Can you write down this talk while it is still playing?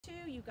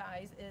Two, you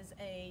guys, is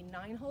a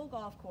 9-hole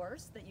golf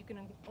course that you can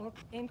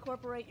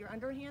incorporate your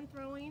underhand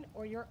throwing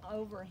or your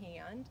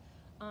overhand.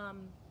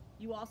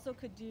 You also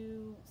could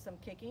do some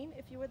kicking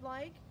if you would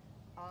like.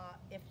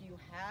 If you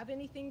have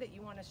anything that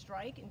you want to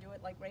strike and do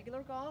it like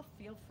regular golf,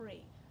 feel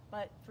free.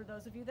 But for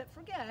those of you that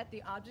forget,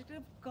 the object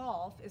of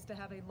golf is to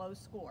have a low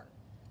score.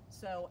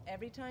 So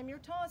every time you're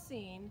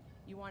tossing,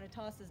 you want to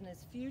toss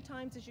as few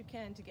times as you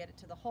can to get it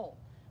to the hole.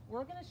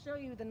 We're going to show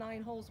you the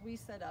 9 holes we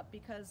set up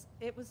because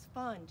it was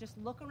fun. Just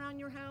look around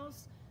your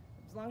house.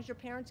 As long as your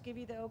parents give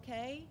you the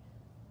okay,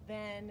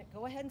 then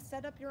go ahead and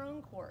set up your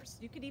own course.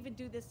 You could even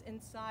do this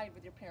inside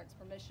with your parents'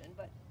 permission.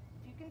 But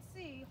if you can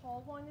see,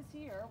 hole 1 is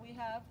here. We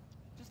have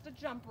just a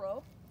jump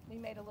rope. We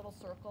made a little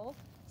circle.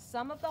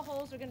 Some of the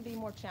holes are going to be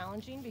more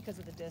challenging because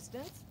of the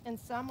distance, and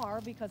some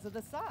are because of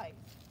the size.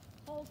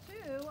 Hole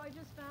 2, I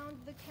just found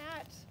the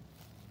cat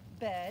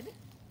bed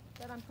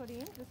that I'm putting.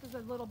 This is a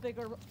little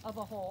bigger of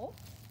a hole.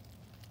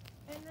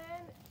 And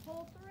then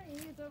hole 3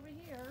 is over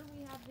here.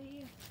 We have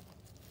the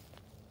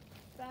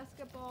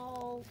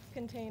basketball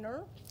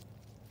container.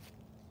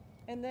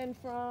 And then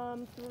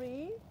from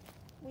 3,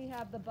 we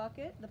have the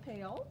bucket, the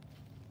pail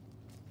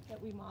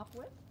that we mop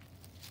with.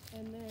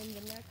 And then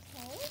the next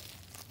hole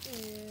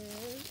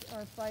is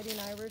our Fighting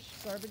Irish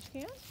garbage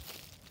can.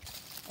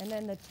 And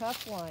then the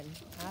tough one.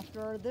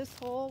 After this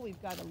hole,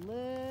 we've got a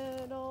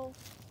little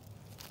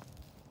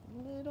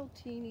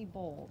teeny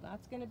bowl.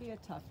 That's going to be a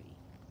toughie,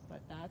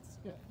 but that's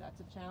good. That's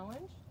a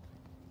challenge.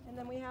 And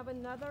then we have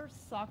another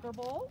soccer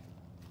bowl.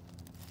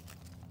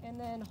 And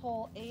then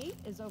hole 8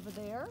 is over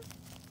there.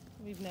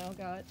 We've now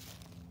got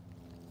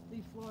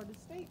the Florida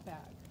State bag.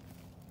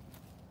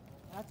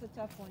 That's a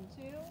tough one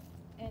too.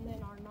 And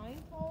then our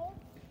 9th hole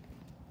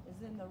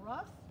is in the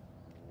rough,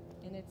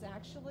 and it's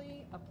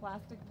actually a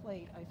plastic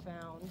plate I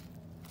found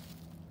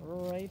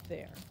right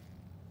there.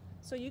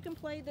 So you can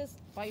play this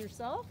by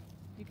yourself.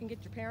 You can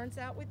get your parents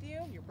out with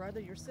you, your brother,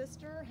 your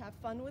sister, have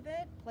fun with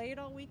it. Play it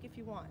all week if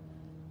you want.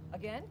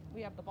 Again,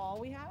 we have the ball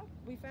we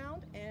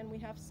found, and we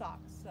have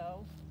socks.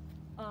 So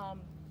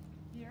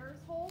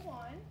here's hole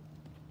 1.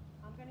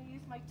 I'm going to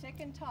use my tick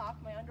and tock,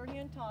 my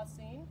underhand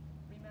tossing.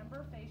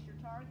 Remember, face your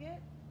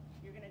target.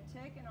 You're going to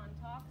tick, and on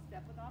tock,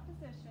 step with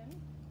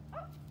opposition.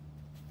 Oh.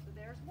 So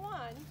there's 1.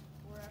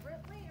 Wherever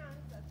it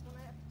lands, that's when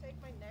I have to take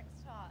my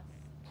next toss.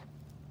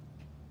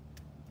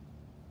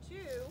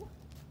 2,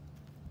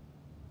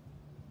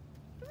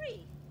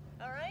 3.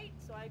 All right,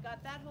 so I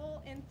got that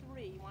hole in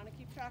 3. You want to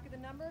keep track of the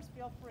numbers?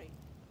 Feel free.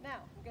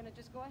 Now, I'm going to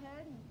just go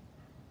ahead and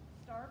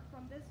start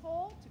from this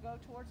hole to go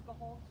towards the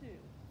hole 2.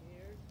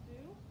 Here's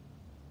 2.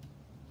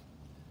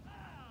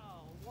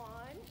 Oh, 1.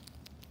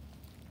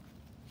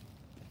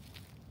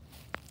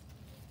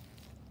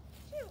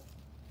 2.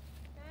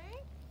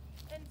 Okay,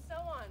 and so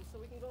on. So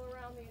we can go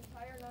around the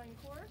entire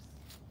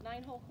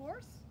 9-hole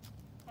course.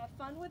 Have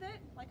fun with it.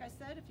 Like I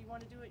said, if you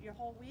want to do it your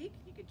whole week,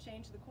 you could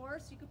change the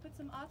course. You could put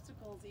some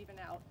obstacles even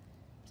out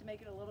to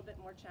make it a little bit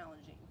more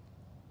challenging.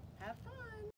 Have fun.